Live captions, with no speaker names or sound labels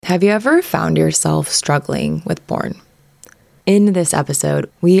Have you ever found yourself struggling with porn? In this episode,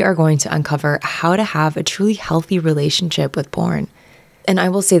 we are going to uncover how to have a truly healthy relationship with porn. And I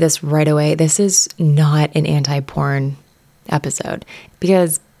will say this right away, this is not an anti-porn episode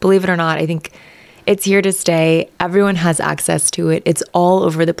because, believe it or not, I think it's here to stay. Everyone has access to it. It's all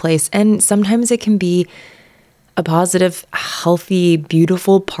over the place. And sometimes it can be a positive, healthy,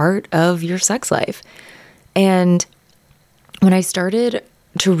 beautiful part of your sex life. And when I started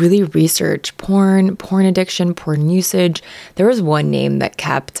to really research porn addiction, porn usage, there was one name that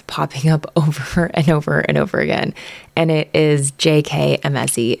kept popping up over and over and over again, and it is J.K.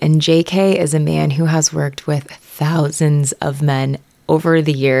 Emezi. And J.K. is a man who has worked with thousands of men over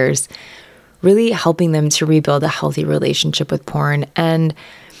the years, really helping them to rebuild a healthy relationship with porn and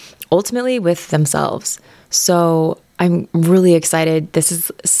ultimately with themselves. So I'm really excited. This is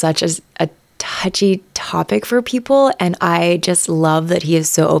such a touchy topic for people, and I just love that he is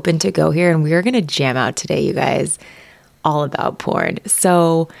so open to go here, and we are going to jam out today, you guys, all about porn.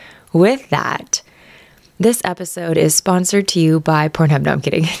 So with that, this episode is sponsored to you by Pornhub. No, I'm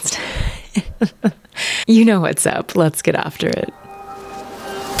kidding. You know what's up. Let's get after it.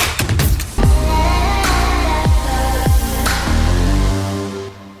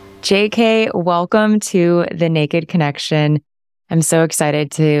 JK, welcome to The Naked Connection. I'm so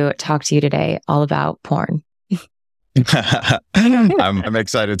excited to talk to you today all about porn. I'm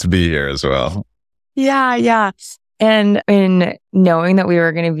excited to be here as well. Yeah. And in knowing that we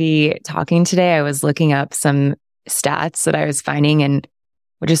were going to be talking today, I was looking up some stats that I was finding and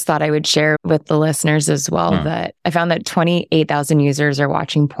I just thought I would share with the listeners as well that I found that 28,000 users are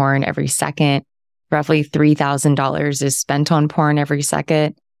watching porn every second. Roughly $3,000 is spent on porn every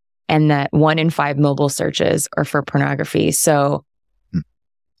second. And that 1 in 5 mobile searches are for pornography. So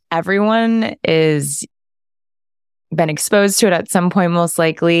everyone is been exposed to it at some point, most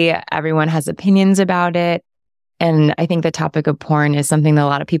likely. Everyone has opinions about it. And I think the topic of porn is something that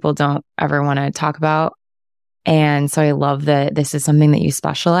a lot of people don't ever want to talk about. And so I love that this is something that you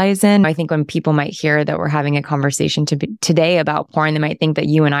specialize in. I think when people might hear that we're having a conversation today about porn, they might think that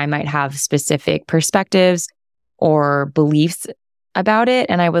you and I might have specific perspectives or beliefs about it.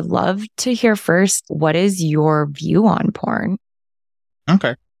 And I would love to hear first, what is your view on porn?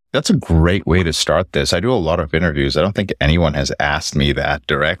 Okay. That's a great way to start this. I do a lot of interviews. I don't think anyone has asked me that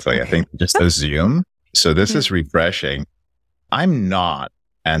directly. I think just assume. So this is refreshing. I'm not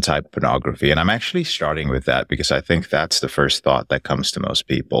anti-pornography, and I'm actually starting with that because I think that's the first thought that comes to most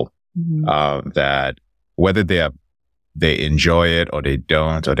people, that whether they enjoy it or they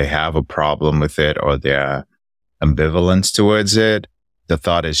don't, or they have a problem with it, or they're ambivalence towards it, the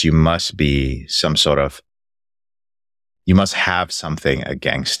thought is you must have something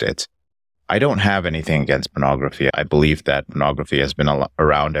against it. I don't have anything against pornography. I believe that pornography has been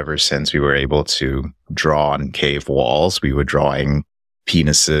around ever since we were able to draw on cave walls. We were drawing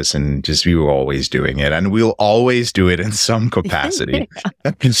penises and we were always doing it, and we'll always do it in some capacity.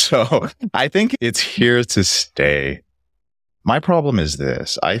 So I think it's here to stay. My problem is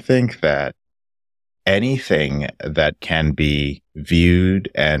this. I think that anything that can be viewed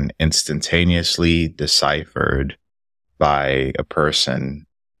and instantaneously deciphered by a person,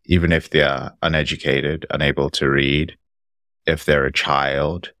 even if they're uneducated, unable to read, if they're a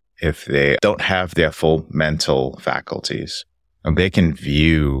child, if they don't have their full mental faculties, and they can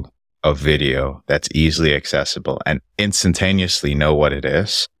view a video that's easily accessible and instantaneously know what it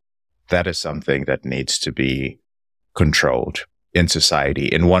is, that is something that needs to be controlled in society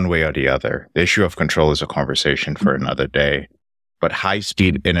in one way or the other. The issue of control is a conversation for another day, but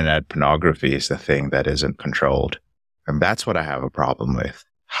high-speed internet pornography is the thing that isn't controlled. And that's what I have a problem with.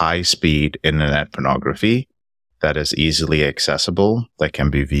 High-speed internet pornography that is easily accessible, that can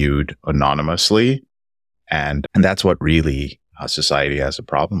be viewed anonymously. And that's what really society has a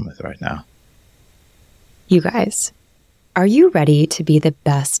problem with right now. You guys, are you ready to be the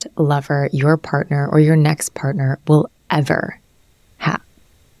best lover your partner or your next partner will ever have?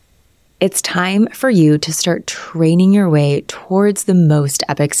 It's time for you to start training your way towards the most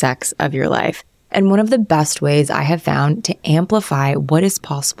epic sex of your life. And one of the best ways I have found to amplify what is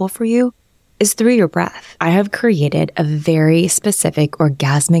possible for you is through your breath. I have created a very specific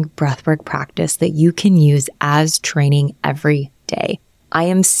orgasmic breathwork practice that you can use as training every day. I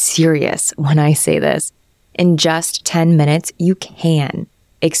am serious when I say this. In just 10 minutes, you can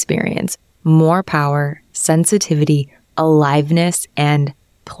experience more power, sensitivity, aliveness, and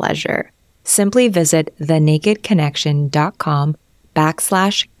pleasure. Simply visit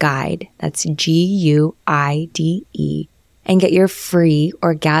thenakedconnection.com/guide, that's GUIDE, and get your free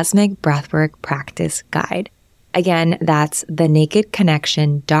orgasmic breathwork practice guide. Again, that's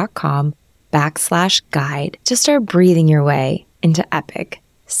thenakedconnection.com/guide to start breathing your way into epic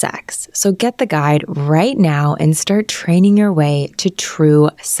sex. So get the guide right now and start training your way to true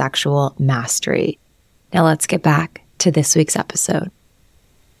sexual mastery. Now let's get back to this week's episode.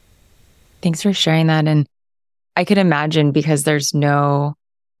 Thanks for sharing that. And I could imagine, because there's no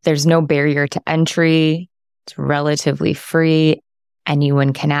barrier to entry. It's relatively free.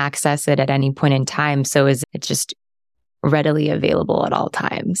 Anyone can access it at any point in time. So it's just readily available at all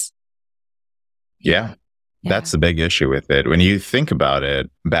times. Yeah. That's the big issue with it. When you think about it,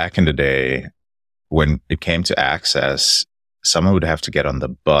 back in the day, when it came to access, someone would have to get on the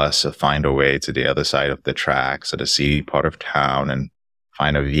bus or find a way to the other side of the tracks or the seedy part of town and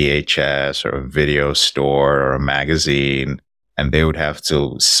find a VHS or a video store or a magazine. And they would have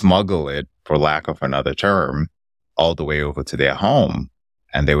to smuggle it, for lack of another term, all the way over to their home.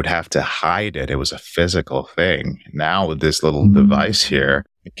 And they would have to hide it. It was a physical thing. Now with this little device here,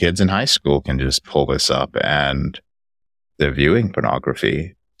 the kids in high school can just pull this up and they're viewing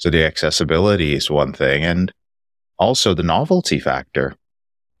pornography. So the accessibility is one thing. And also the novelty factor,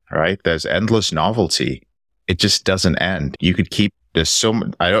 right? There's endless novelty. It just doesn't end. You could keep,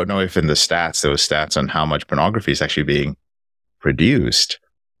 I don't know if in the stats, there was stats on how much pornography is actually being produced,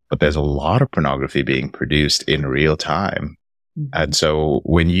 but there's a lot of pornography being produced in real time. And so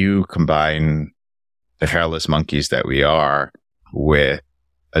when you combine the hairless monkeys that we are with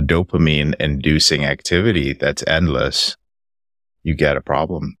a dopamine inducing activity that's endless, you get a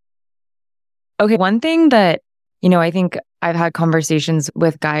problem. Okay. One thing that, I think I've had conversations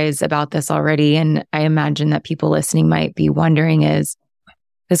with guys about this already, and I imagine that people listening might be wondering, is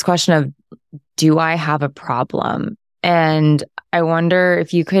this question of, do I have a problem? And I wonder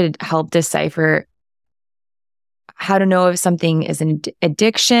if you could help decipher how to know if something is an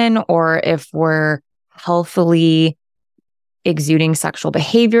addiction or if we're healthily exuding sexual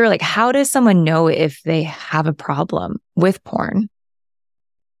behavior. Like, how does someone know if they have a problem with porn?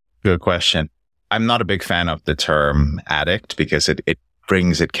 Good question. I'm not a big fan of the term addict because it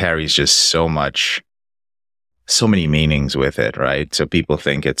carries just so many meanings with it, right? So people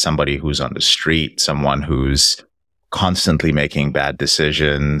think it's somebody who's on the street, someone who's constantly making bad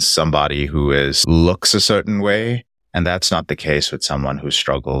decisions, somebody who looks a certain way. And that's not the case with someone who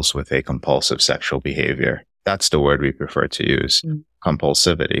struggles with a compulsive sexual behavior. That's the word we prefer to use,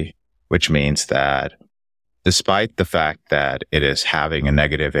 compulsivity, which means that despite the fact that it is having a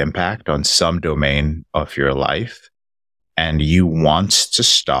negative impact on some domain of your life and you want to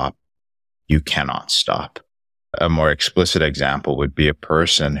stop, you cannot stop. A more explicit example would be a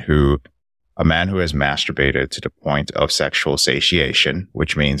man who has masturbated to the point of sexual satiation,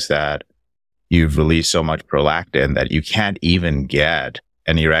 which means that you've released so much prolactin that you can't even get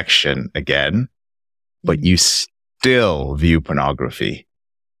an erection again, but you still view pornography.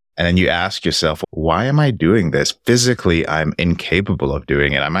 And then you ask yourself, why am I doing this? Physically, I'm incapable of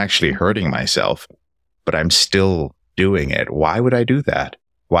doing it. I'm actually hurting myself, but I'm still doing it. Why would I do that?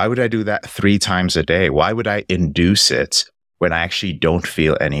 Why would I do that 3 times a day? Why would I induce it when I actually don't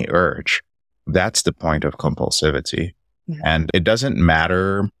feel any urge? That's the point of compulsivity. And it doesn't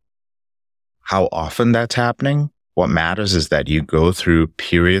matter how often that's happening. What matters is that you go through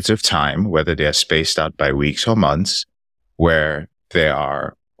periods of time, whether they're spaced out by weeks or months, where there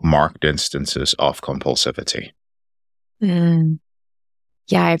are marked instances of compulsivity. Yeah,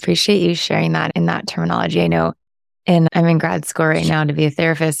 I appreciate you sharing that in that terminology. I know, and I'm in grad school right now to be a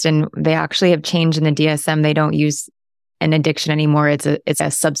therapist, and they actually have changed in the DSM. They don't use an addiction anymore. It's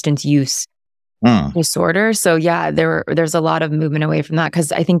a substance use disorder. So yeah, there's a lot of movement away from that,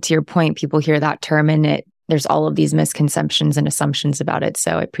 because I think, to your point, people hear that term and there's all of these misconceptions and assumptions about it.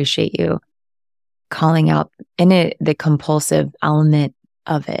 So I appreciate you calling out in it the compulsive element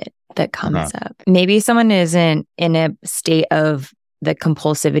of it that comes up. Maybe someone isn't in a state of the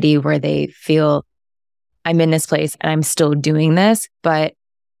compulsivity where they feel, I'm in this place and I'm still doing this, but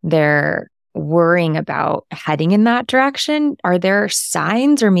they're worrying about heading in that direction. Are there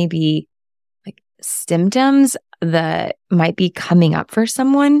signs or maybe symptoms that might be coming up for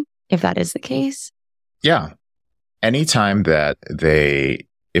someone if that is the case? Yeah. Anytime that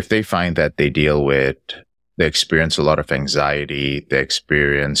if they find that they experience a lot of anxiety, they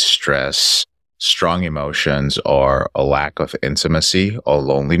experience stress, strong emotions, or a lack of intimacy or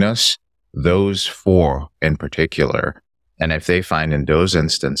loneliness, those 4 in particular. And if they find in those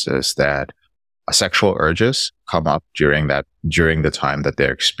instances that sexual urges come up during the time that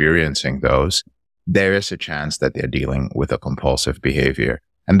they're experiencing those, there is a chance that they're dealing with a compulsive behavior.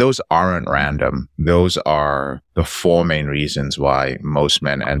 And those aren't random. Those are the 4 main reasons why most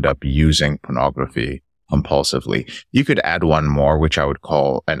men end up using pornography compulsively. You could add one more, which I would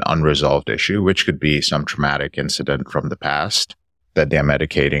call an unresolved issue, which could be some traumatic incident from the past that they're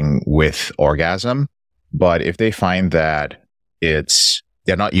medicating with orgasm. But if they find that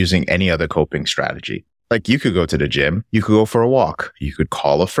they're not using any other coping strategy, like you could go to the gym, you could go for a walk, you could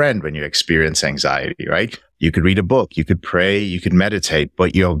call a friend when you experience anxiety, right? You could read a book, you could pray, you could meditate,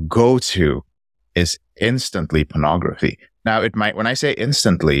 but your go-to is instantly pornography. Now, when I say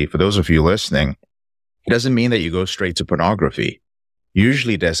instantly, for those of you listening, it doesn't mean that you go straight to pornography.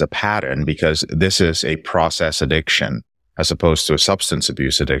 Usually there's a pattern because this is a process addiction as opposed to a substance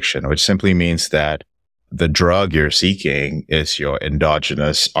abuse addiction, which simply means that the drug you're seeking is your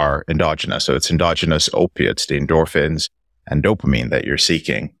endogenous. So it's endogenous opiates, the endorphins and dopamine that you're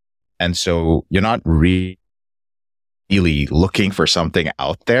seeking. And so you're not really looking for something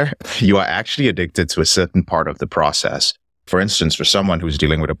out there. You are actually addicted to a certain part of the process. For instance, for someone who's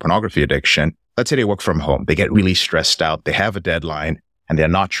dealing with a pornography addiction, let's say they work from home, they get really stressed out, they have a deadline, and they're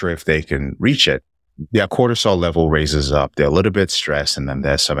not sure if they can reach it. Their cortisol level raises up, they're a little bit stressed, and then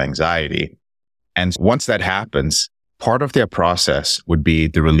there's some anxiety. And once that happens, part of their process would be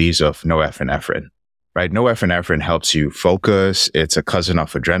the release of norepinephrine, right? Norepinephrine helps you focus. It's a cousin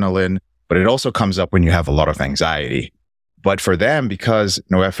of adrenaline, but it also comes up when you have a lot of anxiety. But for them, because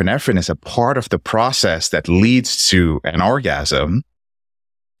norepinephrine is a part of the process that leads to an orgasm,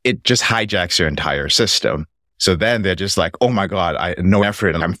 it just hijacks your entire system. So then they're just like, oh my God,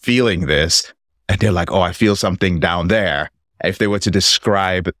 norepinephrine, I'm feeling this. And they're like, oh, I feel something down there. If they were to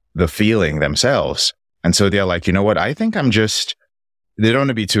describe the feeling themselves. And so they're like, you know what? I think they don't want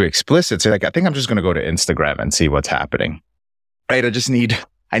to be too explicit. So like, I think I'm just going to go to Instagram and see what's happening. Right?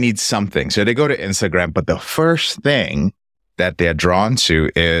 I need something. So they go to Instagram, but the first thing that they're drawn to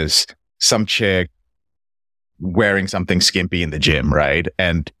is some chick wearing something skimpy in the gym, right?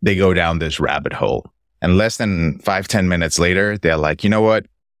 And they go down this rabbit hole. And less than 5-10 minutes later, they're like, you know what?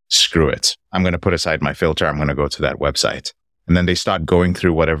 Screw it. I'm going to put aside my filter. I'm going to go to that website. And then they start going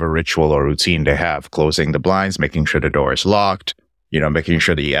through whatever ritual or routine they have, closing the blinds, making sure the door is locked, making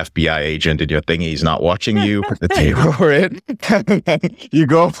sure the FBI agent in your thingy is not watching you, put the table for it. You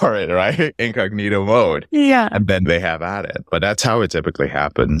go for it, right? Incognito mode. Yeah. And then they have at it. But that's how it typically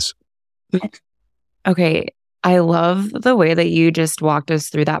happens. Okay. I love the way that you just walked us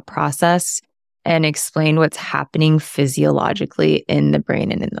through that process and explained what's happening physiologically in the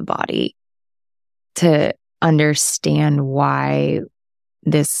brain and in the body to understand why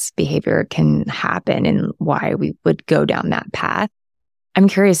this behavior can happen and why we would go down that path. I'm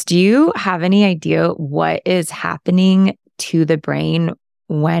curious, do you have any idea what is happening to the brain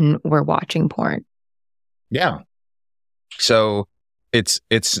when we're watching porn? Yeah. So it's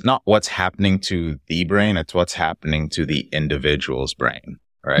not what's happening to the brain, it's what's happening to the individual's brain,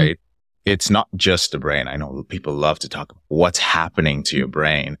 right? Mm-hmm. It's not just the brain. I know people love to talk about what's happening to your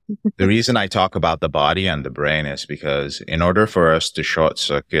brain. The reason I talk about the body and the brain is because in order for us to short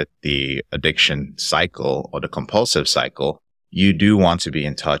circuit the addiction cycle or the compulsive cycle, you do want to be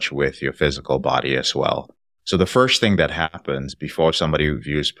in touch with your physical body as well. So the first thing that happens before somebody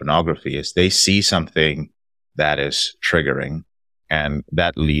views pornography is they see something that is triggering, and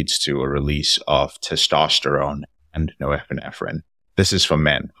that leads to a release of testosterone and norepinephrine. This is for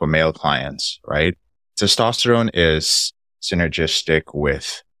men, for male clients, right? Testosterone is synergistic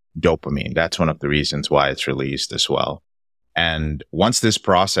with dopamine. That's one of the reasons why it's released as well. And once this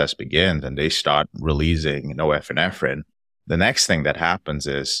process begins and they start releasing norepinephrine, the next thing that happens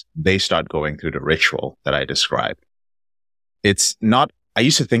is they start going through the ritual that I described. I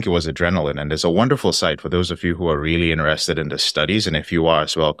used to think it was adrenaline, and there's a wonderful site for those of you who are really interested in the studies. And if you are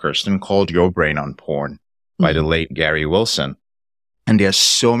as well, Kirsten, called Your Brain on Porn by the late Gary Wilson. And there's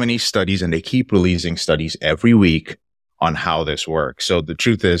so many studies, and they keep releasing studies every week on how this works. So the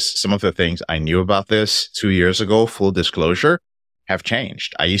truth is, some of the things I knew about this 2 years ago, full disclosure, have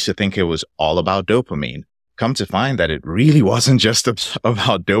changed. I used to think it was all about dopamine. Come to find that it really wasn't just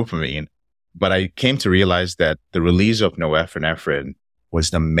about dopamine. But I came to realize that the release of norepinephrine was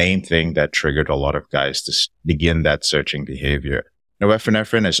the main thing that triggered a lot of guys to begin that searching behavior.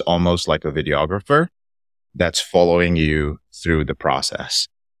 Norepinephrine is almost like a videographer that's following you through the process.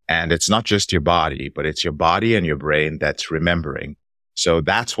 And it's not just your body, but it's your body and your brain that's remembering. So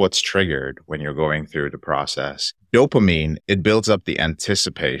that's what's triggered when you're going through the process. Dopamine, it builds up the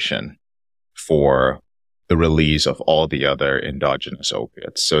anticipation for the release of all the other endogenous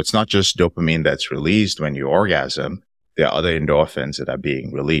opiates. So it's not just dopamine that's released when you orgasm. There are other endorphins that are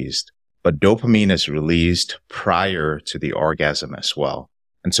being released. But dopamine is released prior to the orgasm as well.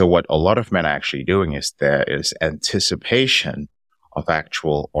 And so what a lot of men are actually doing is there is anticipation of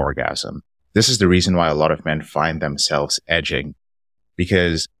actual orgasm. this is the reason why a lot of men find themselves edging,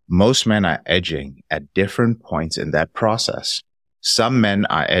 because most men are edging at different points in that process. Some men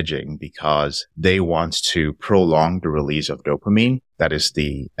are edging because they want to prolong the release of dopamine, that is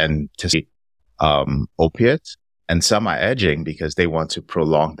the opiate. And some are edging because they want to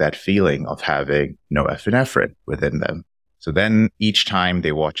prolong that feeling of having norepinephrine within them. So then each time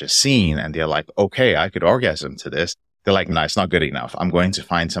they watch a scene and they're like, okay, I could orgasm to this, they're like, no, it's not good enough. I'm going to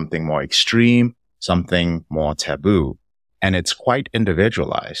find something more extreme, something more taboo. And it's quite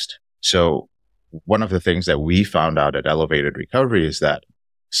individualized. So one of the things that we found out at Elevated Recovery is that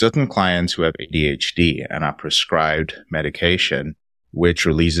certain clients who have ADHD and are prescribed medication, which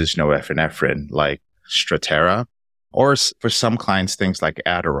releases norepinephrine, like Strattera, or for some clients, things like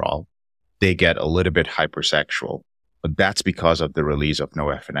Adderall, they get a little bit hypersexual. But that's because of the release of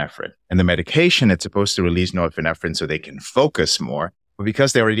norepinephrine. And the medication, it's supposed to release norepinephrine so they can focus more. But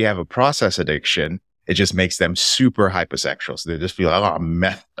because they already have a process addiction, it just makes them super hypersexual. So they just feel like, oh, I'm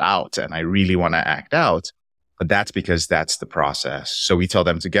methed out and I really want to act out. But that's because that's the process. So we tell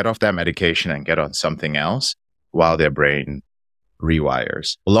them to get off that medication and get on something else while their brain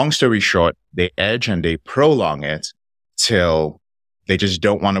rewires. Long story short, they edge and they prolong it till they just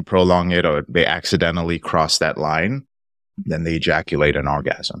don't want to prolong it, or they accidentally cross that line. Then they ejaculate an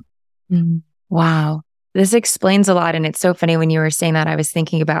orgasm. Wow. This explains a lot. And it's so funny when you were saying that, I was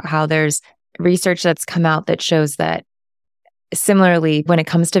thinking about how there's research that's come out that shows that similarly, when it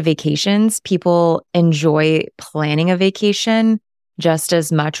comes to vacations, people enjoy planning a vacation just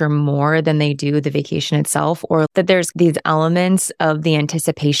as much or more than they do the vacation itself, or that there's these elements of the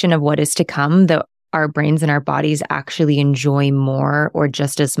anticipation of what is to come that our brains and our bodies actually enjoy more or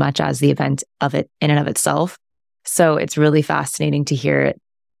just as much as the event of it in and of itself. So it's really fascinating to hear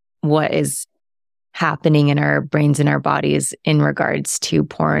what is happening in our brains and our bodies in regards to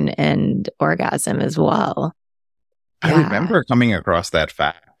porn and orgasm as well. I remember coming across that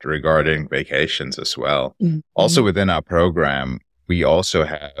fact regarding vacations as well. Also within our program, we also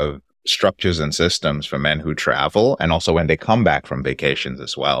have structures and systems for men who travel, and also when they come back from vacations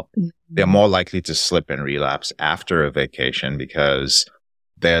as well. They're more likely to slip and relapse after a vacation because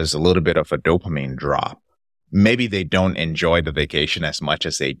there's a little bit of a dopamine drop. Maybe they don't enjoy the vacation as much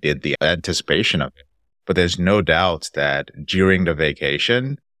as they did the anticipation of it, but there's no doubt that during the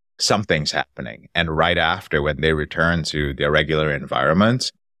vacation, something's happening. And right after, when they return to their regular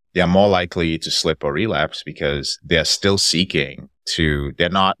environment, they are more likely to slip or relapse because they're still seeking to, their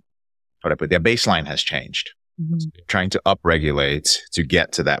baseline has changed. So they're trying to upregulate to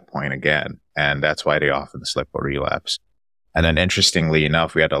get to that point again. And that's why they often slip or relapse. And then interestingly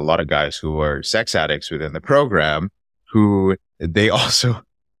enough, we had a lot of guys who were sex addicts within the program who they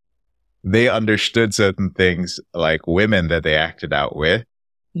understood certain things, like women that they acted out with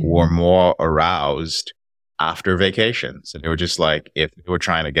were more aroused after vacation. So they were just like, if they were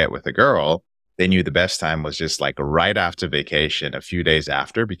trying to get with a girl, they knew the best time was just like right after vacation, a few days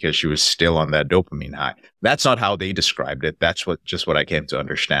after, because she was still on that dopamine high. That's not how they described it. That's what I came to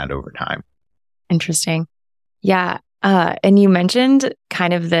understand over time. Interesting. Yeah. And you mentioned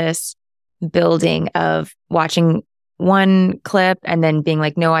kind of this building of watching one clip and then being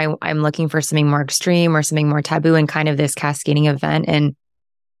like, no, I'm looking for something more extreme or something more taboo, and kind of this cascading event, and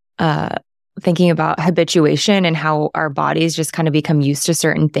thinking about habituation and how our bodies just kind of become used to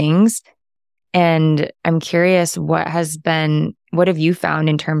certain things. And I'm curious, what have you found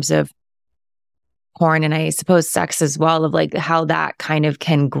in terms of porn, and I suppose sex as well, of like how that kind of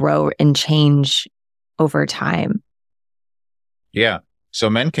can grow and change over time? Yeah. So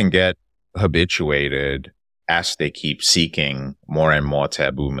men can get habituated as they keep seeking more and more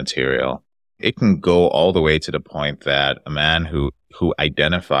taboo material. It can go all the way to the point that a man who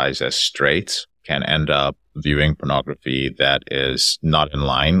identifies as straight can end up viewing pornography that is not in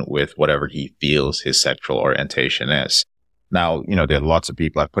line with whatever he feels his sexual orientation is. Now, there are lots of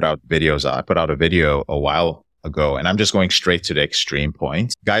people. I put out a video a while ago, and I'm just going straight to the extreme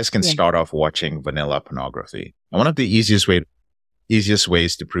point. Guys can start off watching vanilla pornography. And one of the easiest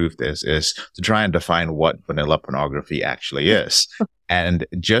ways to prove this is to try and define what vanilla pornography actually is. And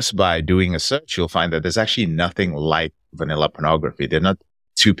just by doing a search, you'll find that there's actually nothing like vanilla pornography. They're not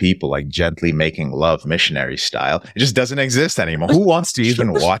two people like gently making love missionary style. It just doesn't exist anymore. Who wants to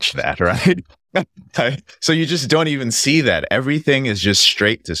even watch that, right? So you just don't even see that. Everything is just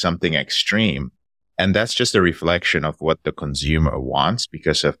straight to something extreme. And that's just a reflection of what the consumer wants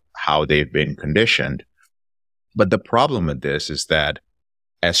because of how they've been conditioned. But the problem with this is that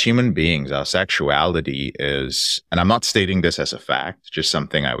as human beings, our sexuality is, and I'm not stating this as a fact, just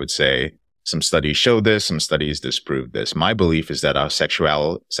something I would say, Some studies show this, some studies disprove this. My belief is that our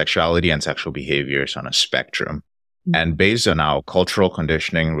sexuality and sexual behavior is on a spectrum. And based on our cultural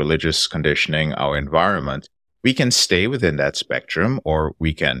conditioning, religious conditioning, our environment, we can stay within that spectrum or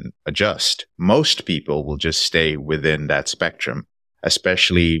we can adjust. Most people will just stay within that spectrum,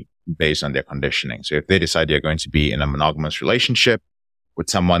 especially based on their conditioning. So if they decide they're going to be in a monogamous relationship with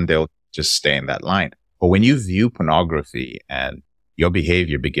someone, they'll just stay in that line. But when you view pornography and your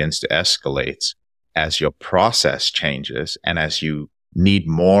behavior begins to escalate as your process changes and as you need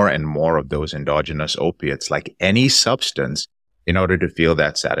more and more of those endogenous opiates, like any substance, in order to feel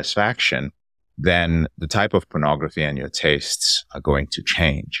that satisfaction, then the type of pornography and your tastes are going to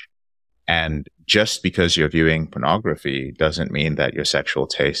change. And just because you're viewing pornography doesn't mean that your sexual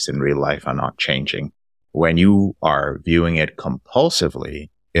tastes in real life are not changing. When you are viewing it compulsively,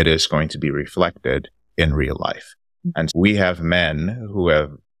 it is going to be reflected in real life. And we have men who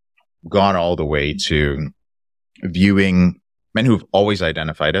have gone all the way to viewing, men who've always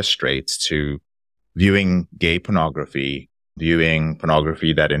identified as straight, to viewing gay pornography, viewing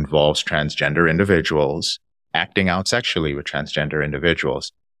pornography that involves transgender individuals, acting out sexually with transgender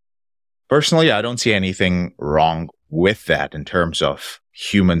individuals. Personally, I don't see anything wrong with that in terms of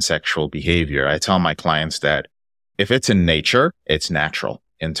human sexual behavior. I tell my clients that if it's in nature, it's natural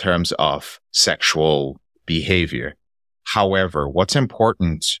in terms of sexual behavior. However, what's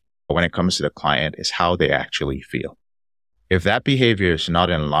important when it comes to the client is how they actually feel. If that behavior is not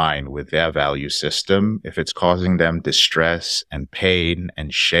in line with their value system, if it's causing them distress and pain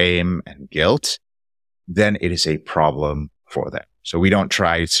and shame and guilt, then it is a problem for them. So we don't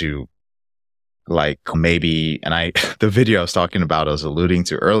try to the video I was talking about, I was alluding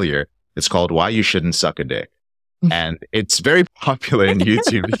to earlier, it's called Why You Shouldn't Suck a Dick. And it's very popular in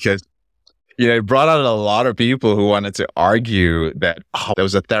YouTube because, it brought out a lot of people who wanted to argue that there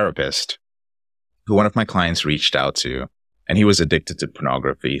was a therapist who one of my clients reached out to, and he was addicted to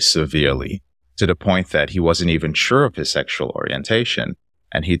pornography severely to the point that he wasn't even sure of his sexual orientation.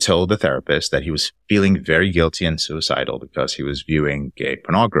 And he told the therapist that he was feeling very guilty and suicidal because he was viewing gay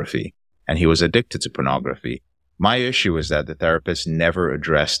pornography and he was addicted to pornography. My issue is that the therapist never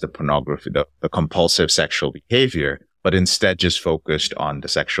addressed the pornography, the compulsive sexual behavior, but instead just focused on the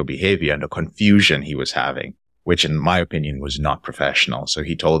sexual behavior and the confusion he was having, which in my opinion was not professional. So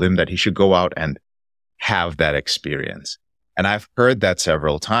he told him that he should go out and have that experience. And I've heard that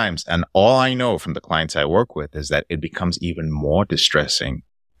several times. And all I know from the clients I work with is that it becomes even more distressing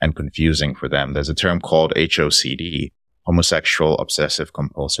and confusing for them. There's a term called HOCD, homosexual obsessive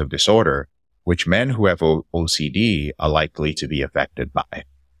compulsive disorder, which men who have OCD are likely to be affected by.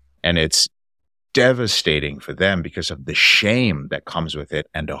 And it's devastating for them because of the shame that comes with it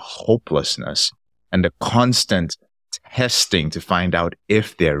and the hopelessness and the constant testing to find out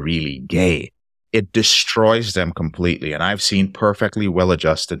if they're really gay. It destroys them completely. And I've seen perfectly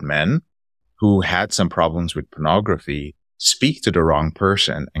well-adjusted men who had some problems with pornography speak to the wrong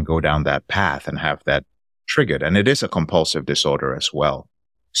person and go down that path and have that triggered. And it is a compulsive disorder as well.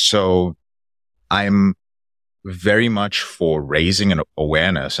 So I'm very much for raising an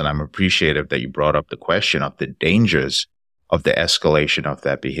awareness, and I'm appreciative that you brought up the question of the dangers of the escalation of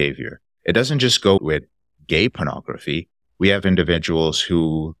that behavior. It doesn't just go with gay pornography. We have individuals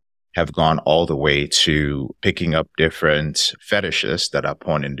who have gone all the way to picking up different fetishes that are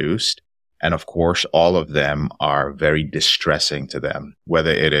porn-induced. And of course, all of them are very distressing to them,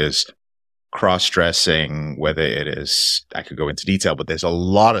 whether it is cross-dressing, whether it is, I could go into detail, but there's a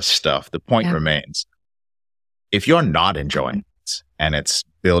lot of stuff. The point remains, if you're not enjoying it and it's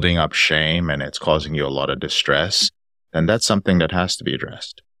building up shame and it's causing you a lot of distress, then that's something that has to be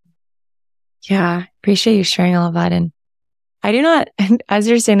addressed. Yeah, appreciate you sharing all of that. And I do not, as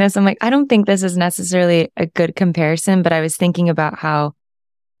you're saying this, I'm like, I don't think this is necessarily a good comparison, but I was thinking about how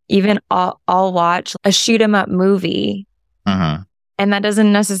even I'll watch a shoot 'em up movie, and that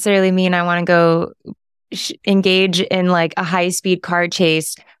doesn't necessarily mean I want to go engage in like a high speed car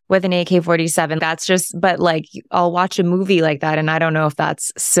chase with an AK-47. That's just, but like I'll watch a movie like that, and I don't know if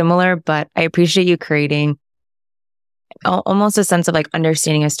that's similar, but I appreciate you creating almost a sense of like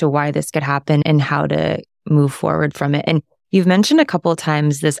understanding as to why this could happen and how to move forward from it. And you've mentioned a couple of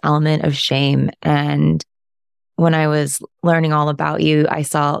times this element of shame. And when I was learning all about you, I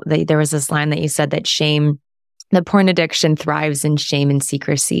saw that there was this line that you said that shame, the porn addiction thrives in shame and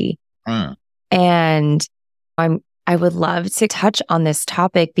secrecy. And I would love to touch on this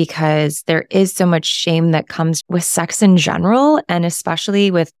topic because there is so much shame that comes with sex in general, and especially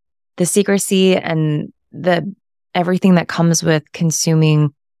with the secrecy and the everything that comes with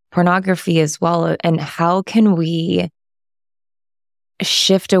consuming pornography as well. And how can we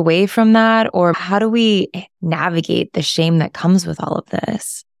shift away from that? Or how do we navigate the shame that comes with all of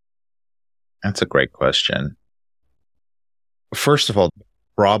this? That's a great question. First of all, the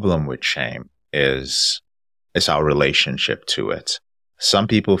problem with shame is our relationship to it. Some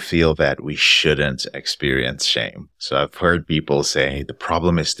people feel that we shouldn't experience shame. So I've heard people say the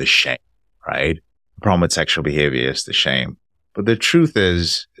problem is the shame, right? The problem with sexual behavior is the shame. But the truth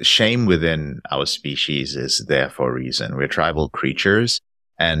is, shame within our species is there for a reason. We're tribal creatures,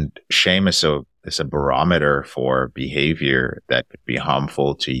 and shame is a barometer for behavior that could be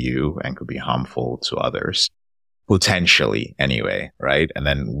harmful to you and could be harmful to others. Potentially, anyway, right? And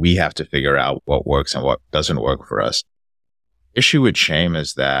then we have to figure out what works and what doesn't work for us. Issue with shame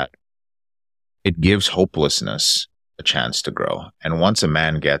is that it gives hopelessness a chance to grow. And once a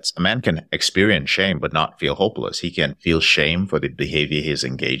man can experience shame but not feel hopeless. He can feel shame for the behavior he's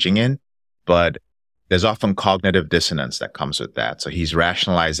engaging in, but there's often cognitive dissonance that comes with that. So he's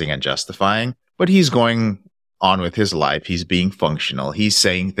rationalizing and justifying, but he's going on with his life. He's being functional. He's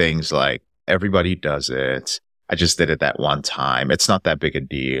saying things like, everybody does it. I just did it that one time. It's not that big a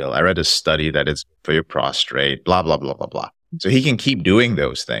deal. I read a study that it's for your prostate, blah, blah, blah, blah, blah. So he can keep doing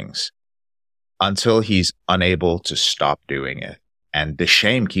those things until he's unable to stop doing it. And the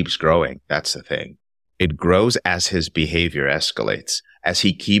shame keeps growing. That's the thing. It grows as his behavior escalates. As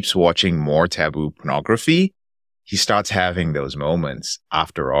he keeps watching more taboo pornography, he starts having those moments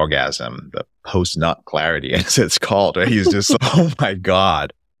after orgasm, the post-nut clarity, as it's called, where he's just, oh my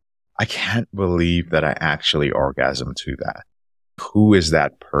God, I can't believe that I actually orgasmed to that. Who is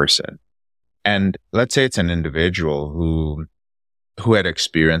that person? And let's say it's an individual who had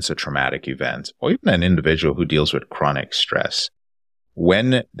experienced a traumatic event, or even an individual who deals with chronic stress.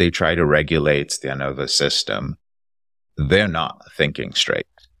 When they try to regulate their nervous system, they're not thinking straight.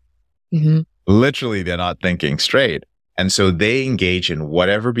 Mm-hmm. Literally, they're not thinking straight. And so they engage in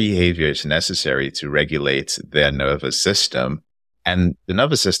whatever behavior is necessary to regulate their nervous system. And the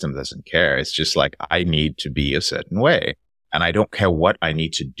nervous system doesn't care. It's just like, I need to be a certain way. And I don't care what I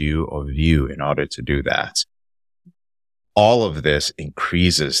need to do or view in order to do that. All of this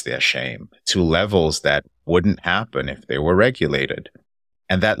increases their shame to levels that wouldn't happen if they were regulated.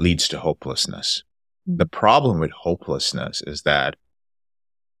 And that leads to hopelessness. The problem with hopelessness is that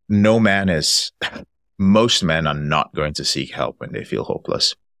most men are not going to seek help when they feel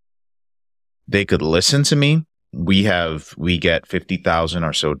hopeless. They could listen to me. We get 50,000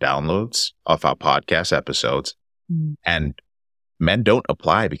 or so downloads of our podcast episodes, and men don't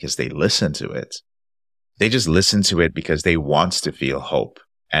apply because they listen to it. They just listen to it because they want to feel hope.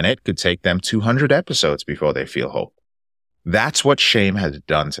 And it could take them 200 episodes before they feel hope. That's what shame has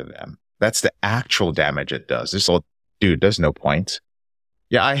done to them. That's the actual damage it does. Dude, there's no point.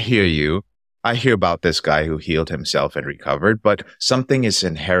 Yeah, I hear you. I hear about this guy who healed himself and recovered, but something is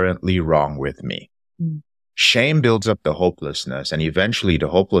inherently wrong with me. Shame builds up the hopelessness, and eventually the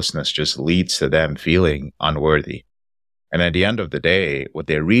hopelessness just leads to them feeling unworthy. And at the end of the day, what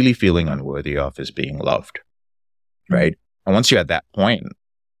they're really feeling unworthy of is being loved, right? And once you're at that point,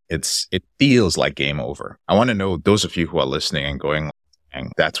 it feels like game over. I want to know, those of you who are listening and going,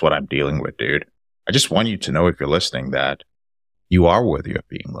 that's what I'm dealing with, dude. I just want you to know, if you're listening, that you are worthy of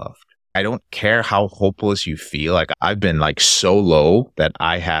being loved. I don't care how hopeless you feel. Like, I've been like so low that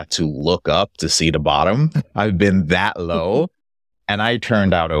I had to look up to see the bottom. I've been that low, and I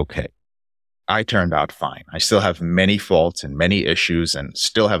turned out okay. I turned out fine. I still have many faults and many issues and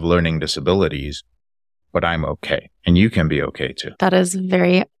still have learning disabilities, but I'm okay. And you can be okay too. That is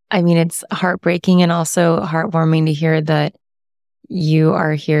it's heartbreaking and also heartwarming to hear that you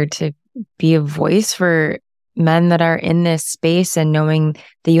are here to be a voice for men that are in this space, and knowing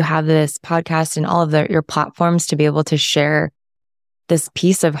that you have this podcast and all of your platforms to be able to share this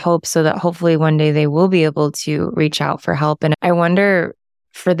piece of hope, so that hopefully one day they will be able to reach out for help. And I wonder,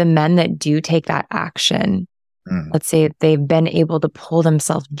 for the men that do take that action, let's say they've been able to pull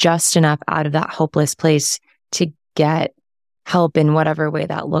themselves just enough out of that hopeless place to get help in whatever way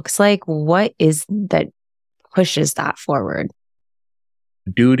that looks like, what is that pushes that forward?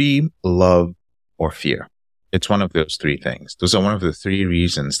 Duty, love, or fear. It's one of those three things. Those are one of the three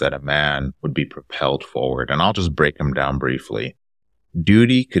reasons that a man would be propelled forward. And I'll just break them down briefly.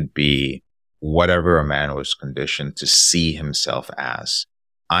 Duty could be whatever a man was conditioned to see himself as.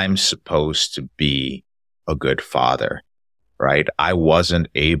 I'm supposed to be a good father, right? I wasn't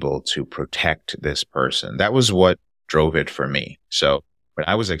able to protect this person. That was what drove it for me. So when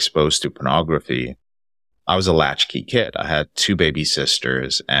I was exposed to pornography, I was a latchkey kid. I had 2 baby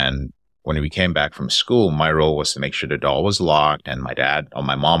sisters, and when we came back from school, my role was to make sure the door was locked, and my dad or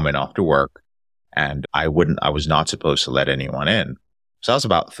my mom went off to work, and I was not supposed to let anyone in. So I was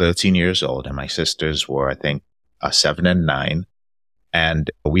about 13 years old, and my sisters were, I think, 7 and 9.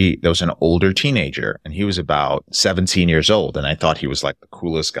 And there was an older teenager, and he was about 17 years old. And I thought he was like the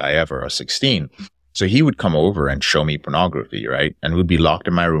coolest guy ever, or 16. So he would come over and show me pornography, right? And we'd be locked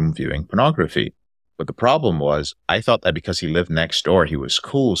in my room viewing pornography. But the problem was, I thought that because he lived next door, he was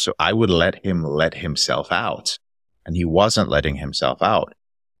cool. So I would let him let himself out. And he wasn't letting himself out.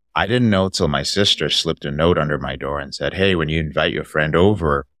 I didn't know till my sister slipped a note under my door and said, hey, when you invite your friend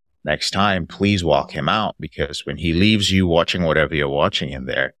over next time, please walk him out, because when he leaves you watching whatever you're watching in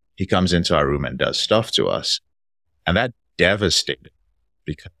there, he comes into our room and does stuff to us. And that devastated,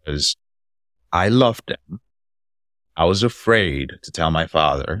 because I loved him. I was afraid to tell my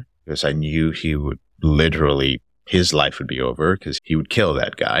father because I knew he would literally, his life would be over because he would kill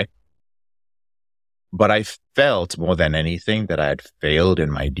that guy. But I felt more than anything that I had failed in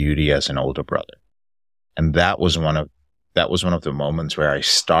my duty as an older brother. And that was one of the moments where I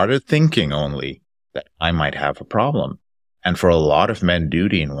started thinking only that I might have a problem. And for a lot of men,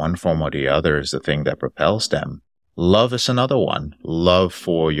 duty in one form or the other is the thing that propels them. Love is another one. Love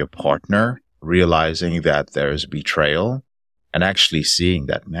for your partner, realizing that there's betrayal and actually seeing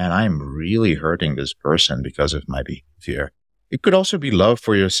that, man, I'm really hurting this person because of my behavior. It could also be love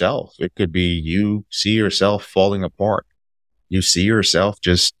for yourself. It could be you see yourself falling apart. You see yourself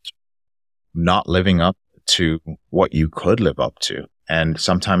just not living up to what you could live up to. And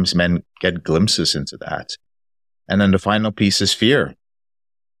sometimes men get glimpses into that. And then the final piece is fear.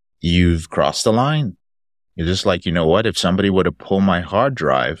 You've crossed the line. You're just like, you know what? If somebody were to pull my hard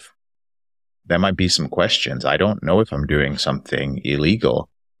drive, there might be some questions. I don't know if I'm doing something illegal.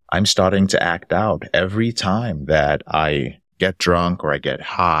 I'm starting to act out every time that I get drunk or I get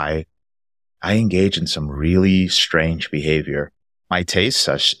high. I engage in some really strange behavior. My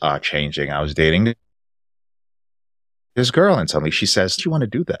tastes are changing. I was dating this girl and suddenly she says, do you want to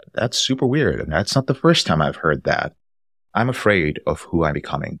do that? That's super weird. And that's not the first time I've heard that. I'm afraid of who I'm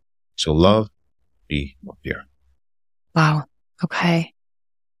becoming. So love, be fear. Wow. Okay.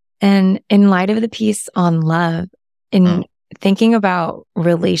 And in light of the piece on love, in thinking about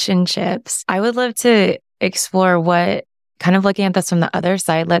relationships, I would love to explore what, kind of looking at this from the other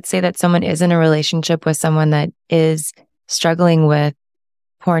side, let's say that someone is in a relationship with someone that is struggling with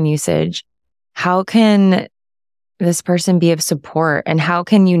porn usage. How can this person be of support, and how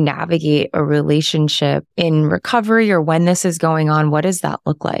can you navigate a relationship in recovery or when this is going on? What does that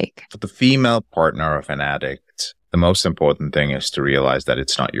look like? For the female partner of an addict, the most important thing is to realize that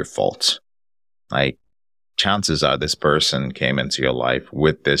it's not your fault. Like, chances are this person came into your life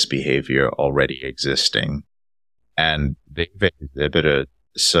with this behavior already existing, and they've exhibited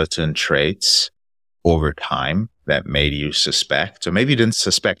certain traits over time that made you suspect, or maybe you didn't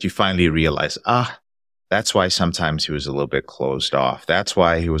suspect, you finally realize, that's why sometimes he was a little bit closed off. That's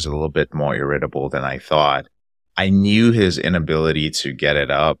why he was a little bit more irritable than I thought. I knew his inability to get it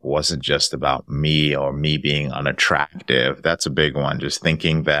up wasn't just about me or me being unattractive. That's a big one. Just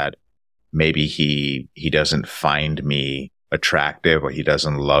thinking that maybe he doesn't find me attractive, or he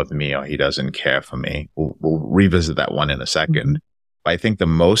doesn't love me, or he doesn't care for me. We'll revisit that one in a second. But I think the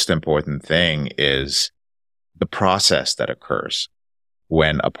most important thing is the process that occurs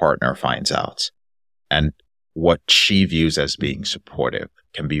when a partner finds out. And what she views as being supportive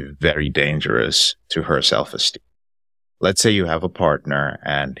can be very dangerous to her self-esteem. Let's say you have a partner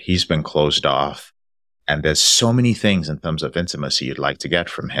and he's been closed off, and there's so many things in terms of intimacy you'd like to get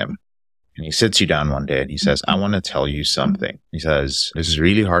from him. And he sits you down one day and he says, I want to tell you something. He says, this is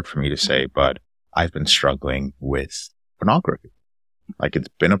really hard for me to say, but I've been struggling with pornography. Like, it's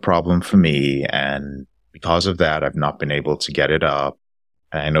been a problem for me, and because of that, I've not been able to get it up.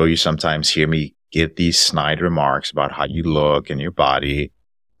 And I know you sometimes hear me give these snide remarks about how you look and your body.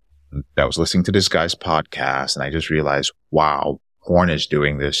 I was listening to this guy's podcast and I just realized, wow, porn is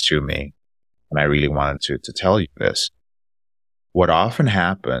doing this to me. And I really wanted to tell you this. What often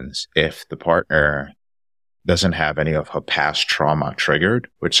happens if the partner doesn't have any of her past trauma triggered,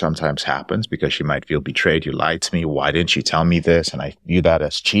 which sometimes happens because she might feel betrayed. You lied to me. Why didn't you tell me this? And I view that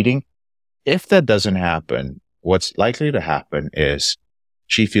as cheating. If that doesn't happen, what's likely to happen is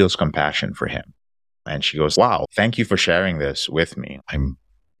she feels compassion for him. And she goes, wow, thank you for sharing this with me. I'm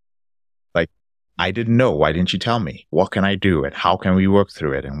like, I didn't know. Why didn't you tell me? What can I do? And how can we work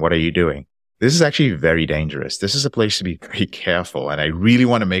through it? And what are you doing? This is actually very dangerous. This is a place to be very careful. And I really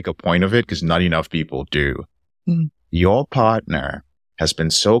want to make a point of it because not enough people do. Your partner has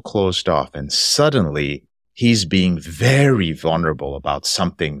been so closed off, and suddenly he's being very vulnerable about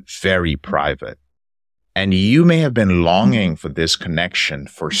something very private. And you may have been longing for this connection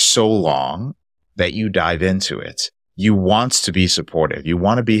for so long that you dive into it. You want to be supportive. You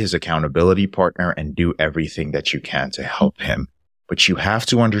want to be his accountability partner and do everything that you can to help him. But you have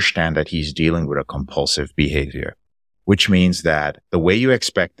to understand that he's dealing with a compulsive behavior, which means that the way you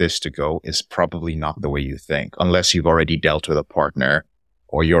expect this to go is probably not the way you think, unless you've already dealt with a partner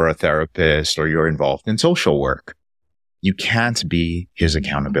or you're a therapist or you're involved in social work. You can't be his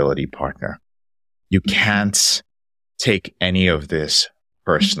accountability partner. You can't take any of this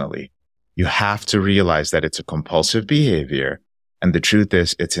personally. You have to realize that it's a compulsive behavior. And the truth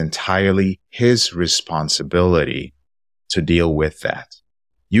is, it's entirely his responsibility to deal with that.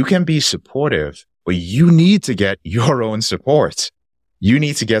 You can be supportive, but you need to get your own support. You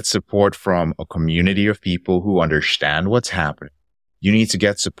need to get support from a community of people who understand what's happening. You need to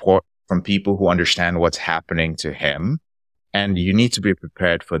get support from people who understand what's happening to him. And you need to be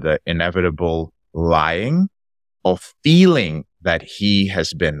prepared for the inevitable lying or feeling that he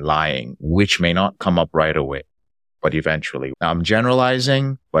has been lying, which may not come up right away, but eventually. I'm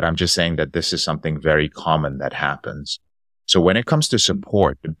generalizing, but I'm just saying that this is something very common that happens. So when it comes to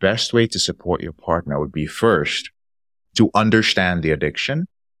support, the best way to support your partner would be first to understand the addiction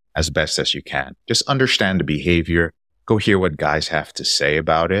as best as you can. Just understand the behavior. Go hear what guys have to say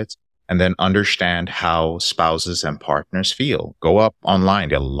about it, and then understand how spouses and partners feel. Go up online.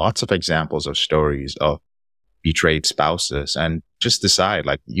 There are lots of examples of stories of betrayed spouses, and just decide,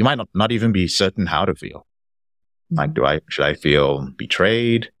 like, you might not even be certain how to feel. Like, should I feel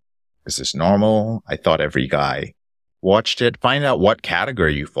betrayed? Is this normal? I thought every guy watched it. Find out what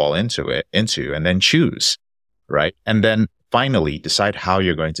category you fall into, and then choose, right? And then finally decide how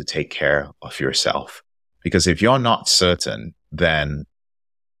you're going to take care of yourself. Because if you're not certain, then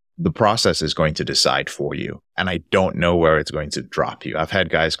the process is going to decide for you. And I don't know where it's going to drop you. I've had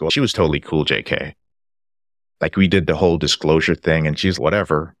guys go, she was totally cool, JK. Like, we did the whole disclosure thing and she's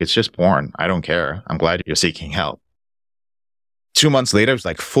whatever. It's just porn. I don't care. I'm glad you're seeking help. 2 months later, it's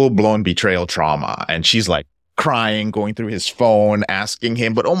like full blown betrayal trauma. And she's like crying, going through his phone, asking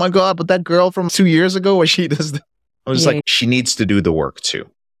him, but oh my God, but that girl from 2 years ago, what she does. I was just like, she needs to do the work too.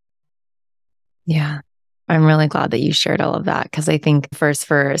 Yeah. I'm really glad that you shared all of that, because I think first,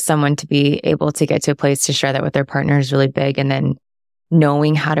 for someone to be able to get to a place to share that with their partner is really big. And then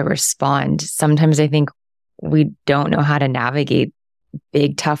knowing how to respond. Sometimes I think we don't know how to navigate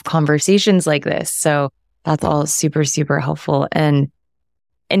big, tough conversations like this. So that's all super, super helpful. And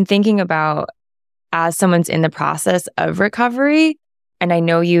thinking about, as someone's in the process of recovery, and I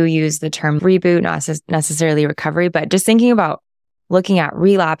know you use the term reboot, not necessarily recovery, but just thinking about looking at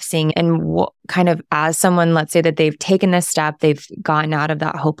relapsing and what kind of, as someone, let's say that they've taken this step, they've gotten out of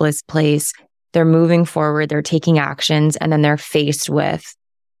that hopeless place, they're moving forward, they're taking actions, and then they're faced with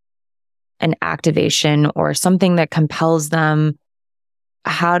an activation or something that compels them.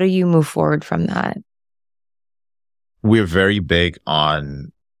 How do you move forward from that? We're very big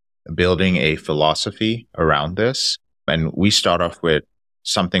on building a philosophy around this. And we start off with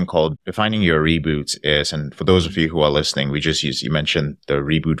something called defining your reboots is, and for those of you who are listening, you mentioned the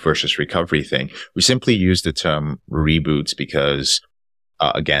reboot versus recovery thing. We simply use the term reboots because,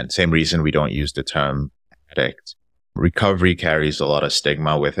 again, same reason we don't use the term addict. Recovery carries a lot of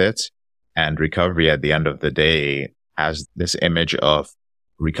stigma with it. And recovery at the end of the day has this image of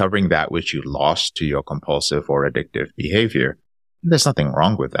recovering that which you lost to your compulsive or addictive behavior. There's nothing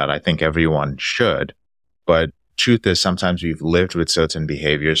wrong with that. I think everyone should. But truth is, sometimes we've lived with certain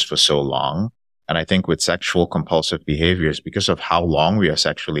behaviors for so long. And I think with sexual compulsive behaviors, because of how long we are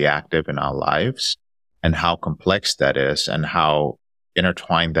sexually active in our lives and how complex that is and how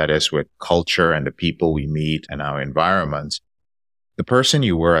intertwined that is with culture and the people we meet and our environment, the person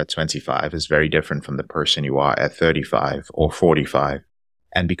you were at 25 is very different from the person you are at 35 or 45.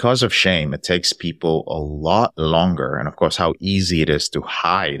 And because of shame, it takes people a lot longer. And of course, how easy it is to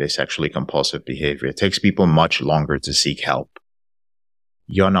hide a sexually compulsive behavior. It takes people much longer to seek help.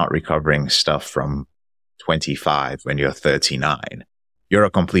 You're not recovering stuff from 25 when you're 39. You're a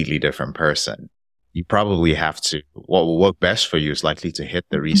completely different person. You probably have to, what will work best for you is likely to hit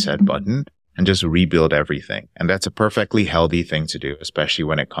the reset button and just rebuild everything. And that's a perfectly healthy thing to do, especially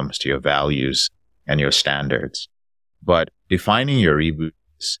when it comes to your values and your standards. But defining your reboot,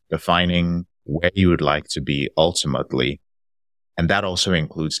 defining where you would like to be ultimately. And that also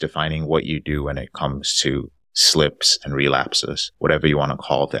includes defining what you do when it comes to slips and relapses, whatever you want to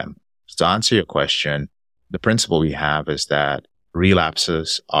call them. So to answer your question, the principle we have is that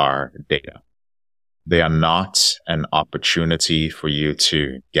relapses are data. They are not an opportunity for you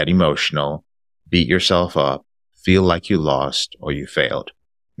to get emotional, beat yourself up, feel like you lost or you failed.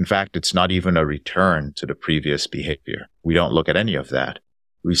 In fact, it's not even a return to the previous behavior. We don't look at any of that.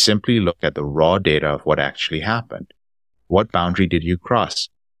 We simply look at the raw data of what actually happened. What boundary did you cross?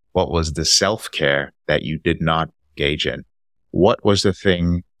 What was the self-care that you did not engage in? What was the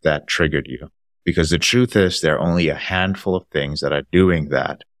thing that triggered you? Because the truth is there are only a handful of things that are doing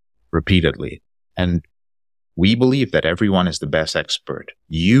that repeatedly. And we believe that everyone is the best expert.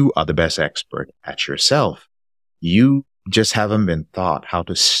 You are the best expert at yourself. You just haven't been taught how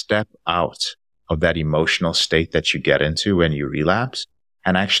to step out of that emotional state that you get into when you relapse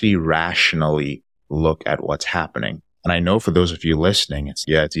and actually rationally look at what's happening. And I know for those of you listening,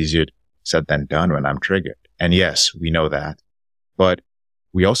 it's easier said than done when I'm triggered. And yes, we know that. But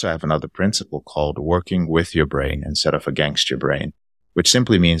we also have another principle called working with your brain instead of against your brain, which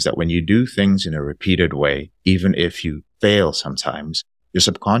simply means that when you do things in a repeated way, even if you fail sometimes, your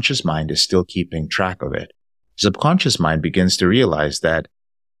subconscious mind is still keeping track of it. Subconscious mind begins to realize that,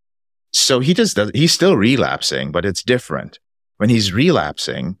 so he's still relapsing, but it's different. When he's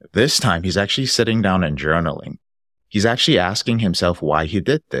relapsing, this time he's actually sitting down and journaling. He's actually asking himself why he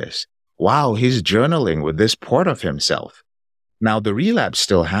did this. Wow, he's journaling with this part of himself. Now, the relapse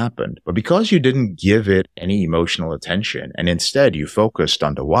still happened, but because you didn't give it any emotional attention and instead you focused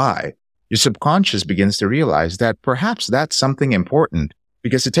on the why, your subconscious begins to realize that perhaps that's something important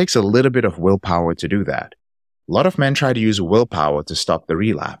because it takes a little bit of willpower to do that. A lot of men try to use willpower to stop the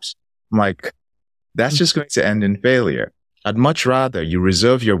relapse. I'm like, that's just going to end in failure. I'd much rather you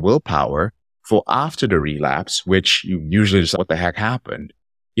reserve your willpower for after the relapse, which you usually just, what the heck happened?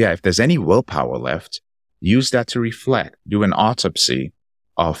 Yeah, if there's any willpower left, use that to reflect, do an autopsy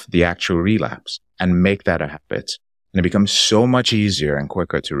of the actual relapse and make that a habit. And it becomes so much easier and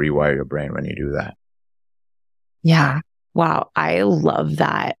quicker to rewire your brain when you do that. Yeah. Wow. I love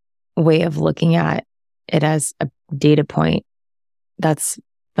that way of looking at it as a data point. That's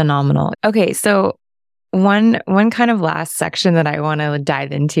phenomenal. Okay. So one kind of last section that I want to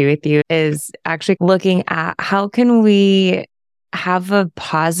dive into with you is actually looking at how can we have a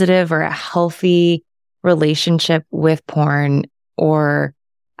positive or a healthy relationship with porn, or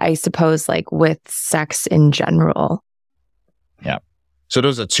I suppose like with sex in general. Yeah. So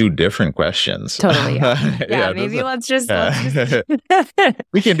those are two different questions. Totally. Yeah. Maybe let's just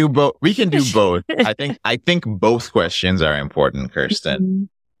we can do both. We can do both. I think both questions are important, Kirsten.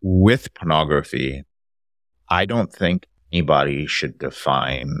 With pornography, I don't think anybody should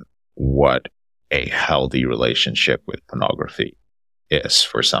define what a healthy relationship with pornography is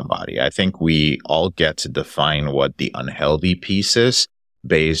for somebody. I think we all get to define what the unhealthy piece is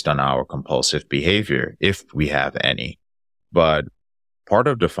based on our compulsive behavior, if we have any. But part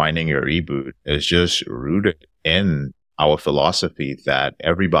of defining your reboot is just rooted in our philosophy that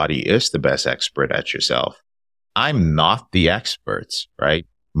everybody is the best expert at yourself. I'm not the expert, right?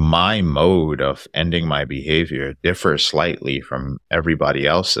 My mode of ending my behavior differs slightly from everybody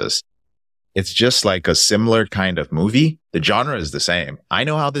else's. It's just like a similar kind of movie. The genre is the same. I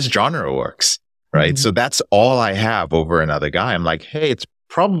know how this genre works, right? So that's all I have over another guy. I'm like, hey,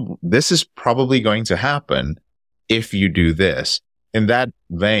 this is probably going to happen if you do this. In that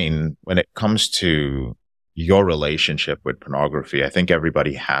vein, when it comes to your relationship with pornography, I think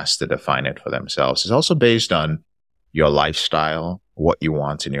everybody has to define it for themselves. It's also based on your lifestyle, what you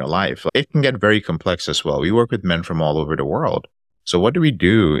want in your life. It can get very complex as well. We work with men from all over the world. So what do we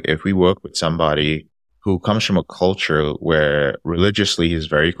do if we work with somebody who comes from a culture where religiously he's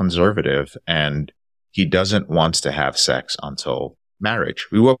very conservative and he doesn't want to have sex until marriage?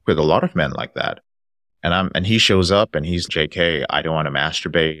 We work with a lot of men like that. And he shows up and he's JK, I don't want to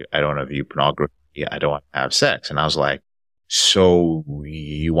masturbate. I don't want to view pornography. I don't want to have sex. And I was like, so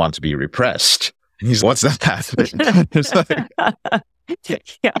you want to be repressed? And he's, what's that? It's like,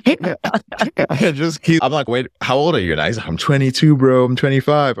 I'm like, wait, how old are you? And he's like, I'm 22, bro. I'm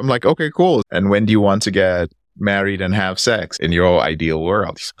 25. I'm like, okay, cool. And when do you want to get married and have sex in your ideal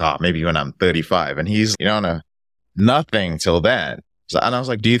world? He's like, maybe when I'm 35. And he's, nothing till then. So, and I was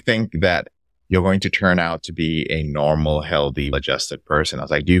like, do you think that you're going to turn out to be a normal, healthy, adjusted person? I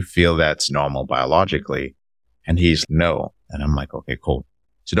was like, do you feel that's normal biologically? And he's no. And I'm like, okay, cool.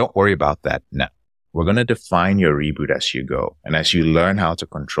 So don't worry about that now. We're going to define your reboot as you go. And as you learn how to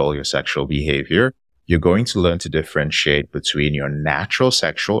control your sexual behavior, you're going to learn to differentiate between your natural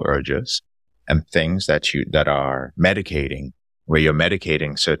sexual urges and things that are medicating, where you're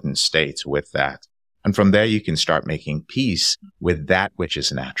medicating certain states with that. And from there, you can start making peace with that which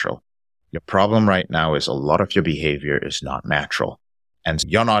is natural. Your problem right now is a lot of your behavior is not natural. And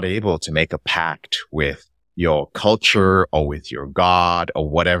you're not able to make a pact with your culture or with your God or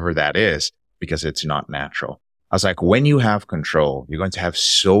whatever that is, because it's not natural. I was like, when you have control, you're going to have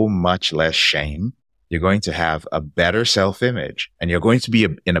so much less shame. You're going to have a better self-image, and you're going to be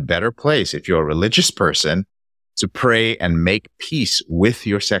in a better place if you're a religious person to pray and make peace with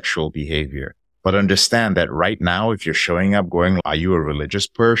your sexual behavior. But understand that right now, if you're showing up going, are you a religious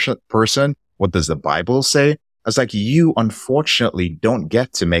person? What does the Bible say? It's like you unfortunately don't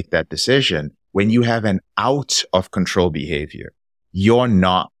get to make that decision when you have an out of control behavior. You're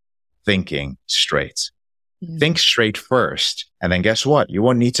not thinking straight. Think straight first. And then guess what? You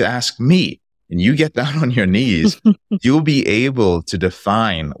won't need to ask me. And you get down on your knees, you'll be able to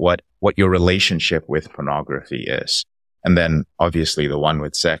define what your relationship with pornography is. And then obviously the one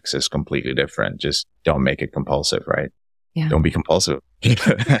with sex is completely different. Just don't make it compulsive, right? Yeah. Don't be compulsive.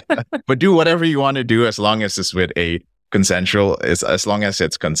 But do whatever you want to do as long as it's with a consensual, as long as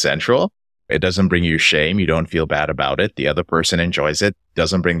it's consensual. It doesn't bring you shame. You don't feel bad about it. The other person enjoys it.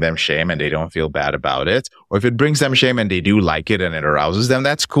 Doesn't bring them shame and they don't feel bad about it. Or if it brings them shame and they do like it and it arouses them,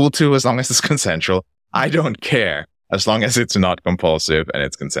 that's cool too, as long as it's consensual. I don't care as long as it's not compulsive and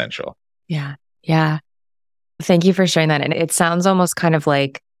it's consensual. Yeah. Yeah. Thank you for sharing that. And it sounds almost kind of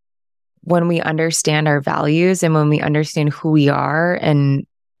like when we understand our values and when we understand who we are, and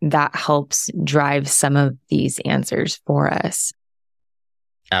that helps drive some of these answers for us.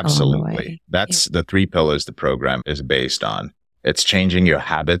 Absolutely. That's the 3 pillars the program is based on. It's changing your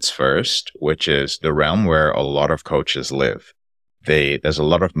habits first, which is the realm where a lot of coaches live. There's a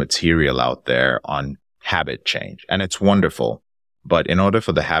lot of material out there on habit change, and it's wonderful. But in order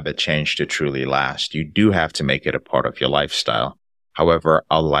for the habit change to truly last, you do have to make it a part of your lifestyle. However,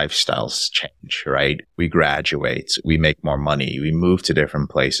 our lifestyles change, right? We graduate, we make more money, we move to different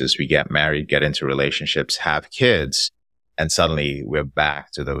places, we get married, get into relationships, have kids. And suddenly we're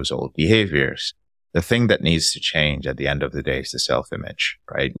back to those old behaviors. The thing that needs to change at the end of the day is the self-image,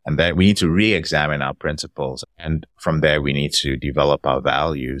 right? And that we need to re-examine our principles. And from there, we need to develop our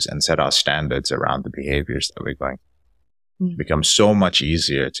values and set our standards around the behaviors that we're going. It becomes so much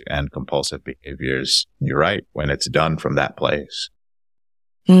easier to end compulsive behaviors. You're right, when it's done from that place.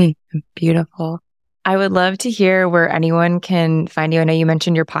 Beautiful. I would love to hear where anyone can find you. I know you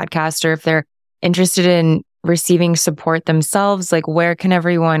mentioned your podcast, or if they're interested in receiving support themselves, like where can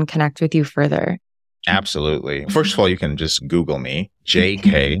everyone connect with you further? Absolutely. First of all, you can just Google me,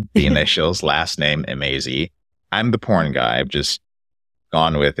 JK, the initials, last name, Emezi. I'm the porn guy. I've just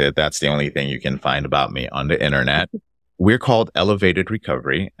gone with it. That's the only thing you can find about me on the internet. We're called Elevated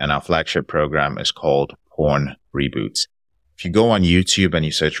Recovery, and our flagship program is called Porn Reboots. If you go on YouTube and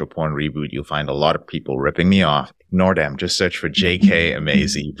you search for Porn Reboot, you'll find a lot of people ripping me off. Ignore them. Just search for JK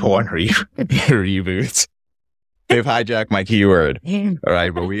Emezi, Porn Reboots. They've hijacked my keyword. All right,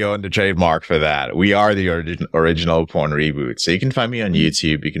 but we own the trademark for that. We are the original Porn Reboot. So you can find me on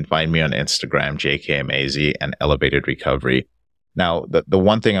YouTube. You can find me on Instagram, JK Emezi, and Elevated Recovery. Now, the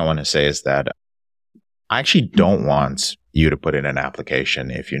one thing I want to say is that I actually don't want you to put in an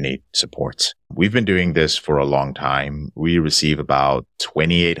application if you need support. We've been doing this for a long time. We receive about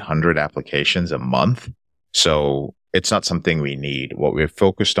 2,800 applications a month. So it's not something we need. What we're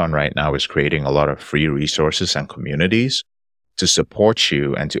focused on right now is creating a lot of free resources and communities to support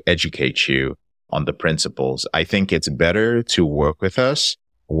you and to educate you on the principles. I think it's better to work with us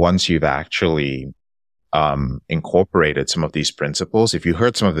once you've actually incorporated some of these principles. If you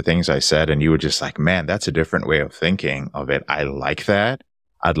heard some of the things I said and you were just like, man, that's a different way of thinking of it. I like that.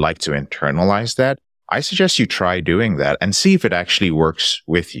 I'd like to internalize that. I suggest you try doing that and see if it actually works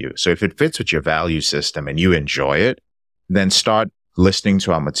with you. So if it fits with your value system and you enjoy it, then start listening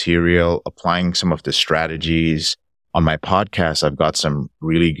to our material, applying some of the strategies. On my podcast, I've got some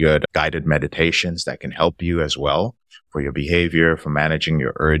really good guided meditations that can help you as well for your behavior, for managing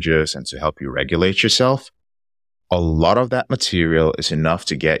your urges, and to help you regulate yourself. A lot of that material is enough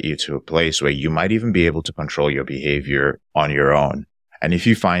to get you to a place where you might even be able to control your behavior on your own. And if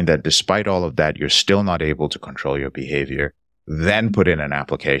you find that despite all of that, you're still not able to control your behavior, then put in an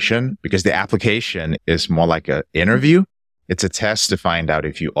application, because the application is more like an interview. It's a test to find out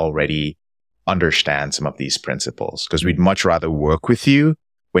if you already understand some of these principles, because we'd much rather work with you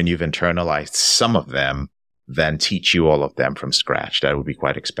when you've internalized some of them than teach you all of them from scratch. That would be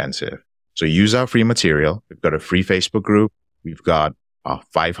quite expensive. So use our free material. We've got a free Facebook group. We've got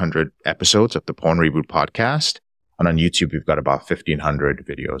 500 episodes of the Porn Reboot podcast. And on YouTube, we've got about 1,500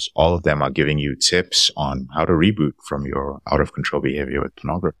 videos. All of them are giving you tips on how to reboot from your out of control behavior with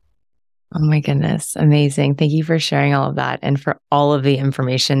pornography. Oh my goodness. Amazing. Thank you for sharing all of that and for all of the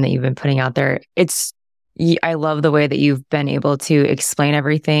information that you've been putting out there. I love the way that you've been able to explain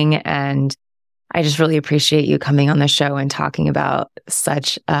everything. And I just really appreciate you coming on the show and talking about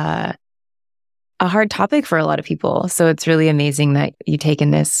such a hard topic for a lot of people. So it's really amazing that you've taken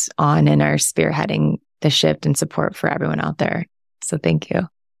this on and are spearheading the shift and support for everyone out there. So thank you.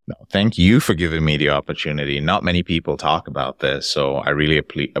 No, thank you for giving me the opportunity. Not many people talk about this, so I really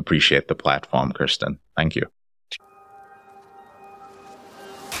appreciate the platform, Kristen. Thank you.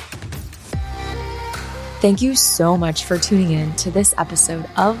 Thank you so much for tuning in to this episode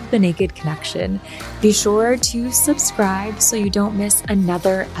of The Naked Connection. Be sure to subscribe so you don't miss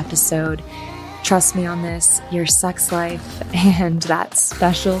another episode. Trust me on this, your sex life and that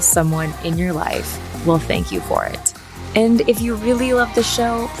special someone in your life will thank you for it. And if you really love the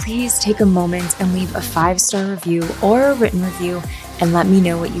show, please take a moment and leave a 5-star review or a written review and let me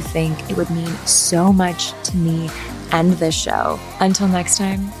know what you think. It would mean so much to me and this show. Until next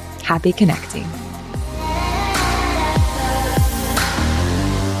time, happy connecting.